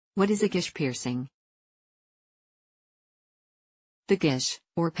What is a guiche piercing? The guiche,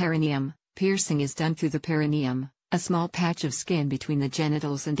 or perineum, piercing is done through the perineum, a small patch of skin between the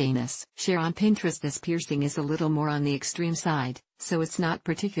genitals and anus. Share on Pinterest. This piercing is a little more on the extreme side, so it's not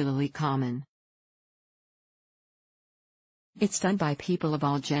particularly common. It's done by people of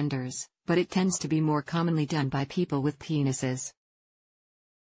all genders, but it tends to be more commonly done by people with penises.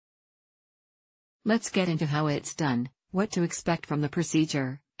 Let's get into how it's done, what to expect from the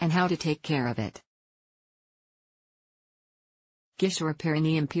procedure, and how to take care of it. Guiche or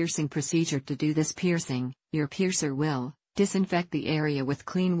perineum piercing procedure. To do this piercing, your piercer will disinfect the area with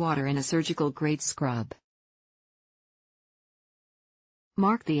clean water and a surgical-grade scrub.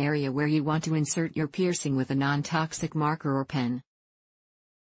 Mark the area where you want to insert your piercing with a non-toxic marker or pen.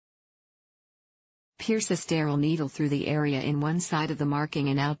 Pierce a sterile needle through the area in one side of the marking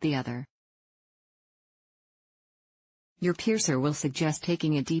and out the other. Your piercer will suggest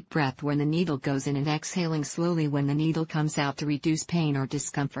taking a deep breath when the needle goes in and exhaling slowly when the needle comes out to reduce pain or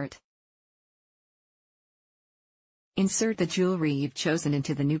discomfort. Insert the jewelry you've chosen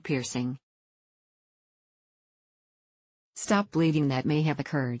into the new piercing. Stop bleeding that may have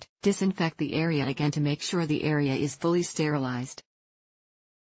occurred. Disinfect the area again to make sure the area is fully sterilized.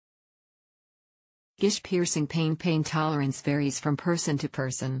 Guiche piercing pain tolerance varies from person to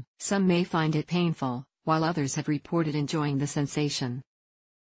person. Some may find it painful, while others have reported enjoying the sensation.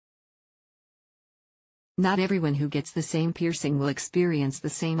 Not everyone who gets the same piercing will experience the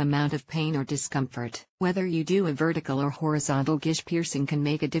same amount of pain or discomfort. Whether you do a vertical or horizontal guiche piercing can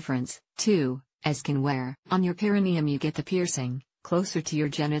make a difference, too, as can where on your perineum you get the piercing, closer to your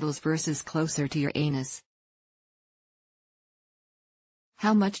genitals versus closer to your anus.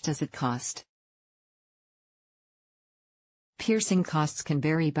 How much does it cost? Piercing costs can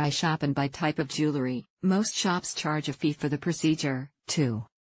vary by shop and by type of jewelry. Most shops charge a fee for the procedure, too.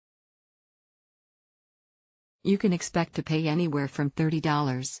 You can expect to pay anywhere from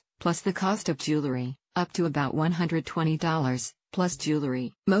 $30, plus the cost of jewelry, up to about $120, plus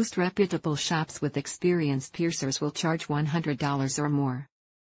jewelry. Most reputable shops with experienced piercers will charge $100 or more.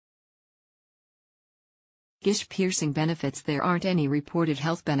 Guiche piercing benefits. There aren't any reported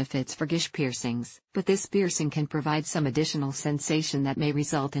health benefits for guiche piercings, but this piercing can provide some additional sensation that may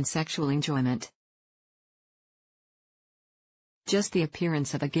result in sexual enjoyment. Just the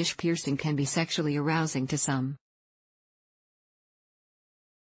appearance of a guiche piercing can be sexually arousing to some.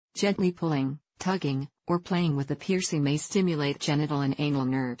 Gently pulling, tugging, or playing with the piercing may stimulate genital and anal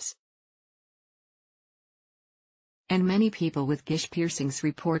nerves. And many people with guiche piercings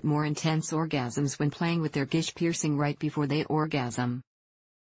report more intense orgasms when playing with their guiche piercing right before they orgasm.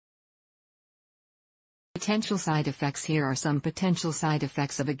 Potential side effects. Here are some potential side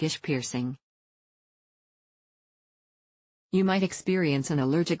effects of a guiche piercing. You might experience an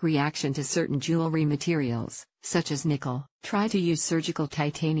allergic reaction to certain jewelry materials, such as nickel. Try to use surgical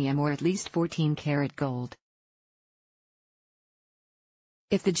titanium or at least 14-karat gold.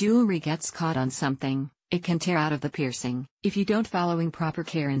 If the jewelry gets caught on something, it can tear out of the piercing. If you don't following proper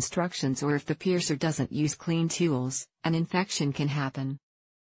care instructions or if the piercer doesn't use clean tools, an infection can happen.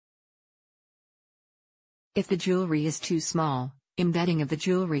 If the jewelry is too small, embedding of the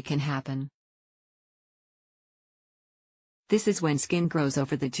jewelry can happen. This is when skin grows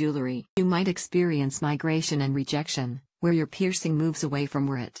over the jewelry. You might experience migration and rejection, where your piercing moves away from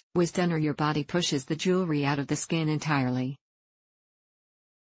where it was done or your body pushes the jewelry out of the skin entirely.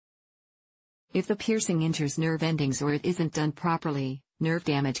 If the piercing injures nerve endings or it isn't done properly, nerve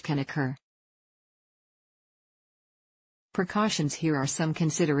damage can occur. Precautions. Here are some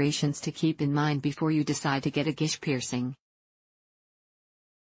considerations to keep in mind before you decide to get a guiche piercing.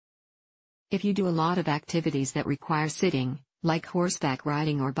 If you do a lot of activities that require sitting, like horseback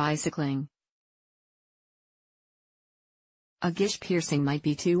riding or bicycling, a guiche piercing might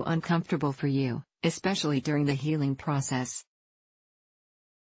be too uncomfortable for you, especially during the healing process.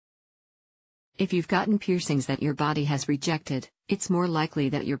 If you've gotten piercings that your body has rejected, it's more likely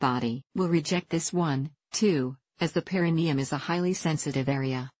that your body will reject this one, too, as the perineum is a highly sensitive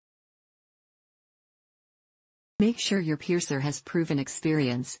area. Make sure your piercer has proven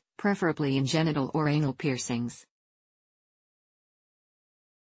experience, preferably in genital or anal piercings.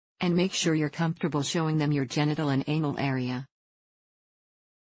 And make sure you're comfortable showing them your genital and anal area.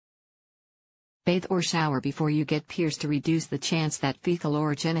 Bathe or shower before you get pierced to reduce the chance that fecal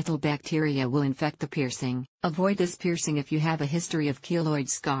or genital bacteria will infect the piercing. Avoid this piercing if you have a history of keloid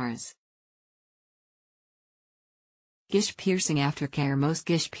scars. Guiche piercing aftercare. Most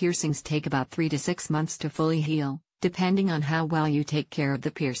guiche piercings take about 3 to 6 months to fully heal, depending on how well you take care of the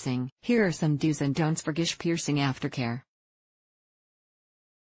piercing. Here are some do's and don'ts for guiche piercing aftercare.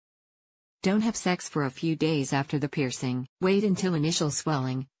 Don't have sex for a few days after the piercing. Wait until initial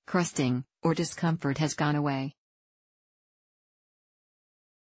swelling, crusting, or discomfort has gone away.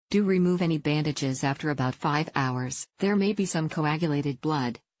 Do remove any bandages after about 5 hours. There may be some coagulated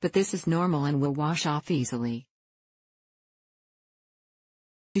blood, but this is normal and will wash off easily.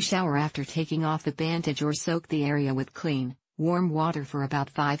 Do shower after taking off the bandage or soak the area with clean, warm water for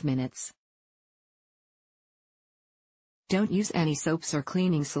about 5 minutes. Don't use any soaps or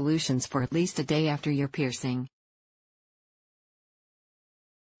cleaning solutions for at least a day after your piercing.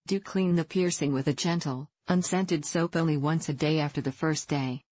 Do clean the piercing with a gentle, unscented soap only once a day after the first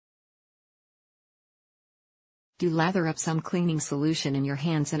day. Do lather up some cleaning solution in your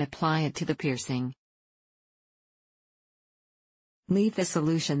hands and apply it to the piercing. Leave the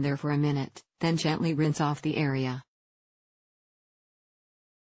solution there for a minute, then gently rinse off the area.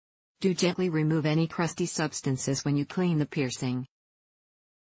 Do gently remove any crusty substances when you clean the piercing.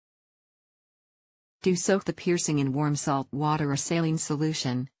 Do soak the piercing in warm salt water or saline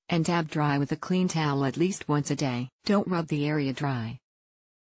solution, and dab dry with a clean towel at least once a day. Don't rub the area dry.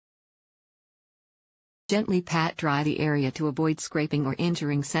 Gently pat dry the area to avoid scraping or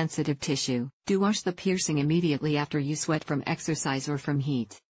injuring sensitive tissue. Do wash the piercing immediately after you sweat from exercise or from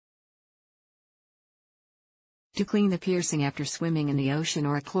heat. To clean the piercing after swimming in the ocean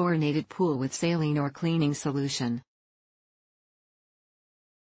or a chlorinated pool with saline or cleaning solution.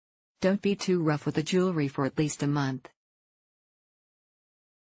 Don't be too rough with the jewelry for at least a month.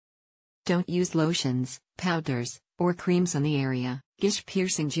 Don't use lotions, powders, or creams on the area. Guiche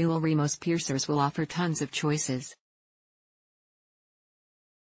piercing jewelry. Most piercers will offer tons of choices.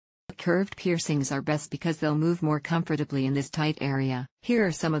 Curved piercings are best because they'll move more comfortably in this tight area. Here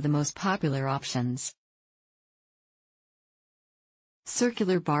are some of the most popular options.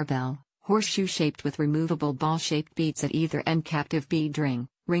 Circular barbell, horseshoe shaped with removable ball-shaped beads at either end. Captive bead ring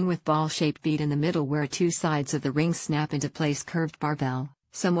with ball-shaped bead in the middle where two sides of the ring snap into place. Curved barbell,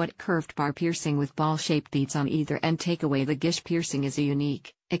 somewhat curved bar piercing with ball-shaped beads on either end. Takeaway: the Guiche piercing is a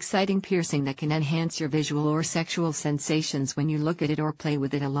unique, exciting piercing that can enhance your visual or sexual sensations when you look at it or play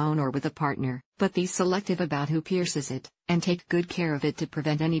with it alone or with a partner. But be selective about who pierces it, and take good care of it to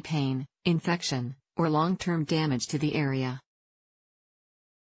prevent any pain, infection, or long-term damage to the area.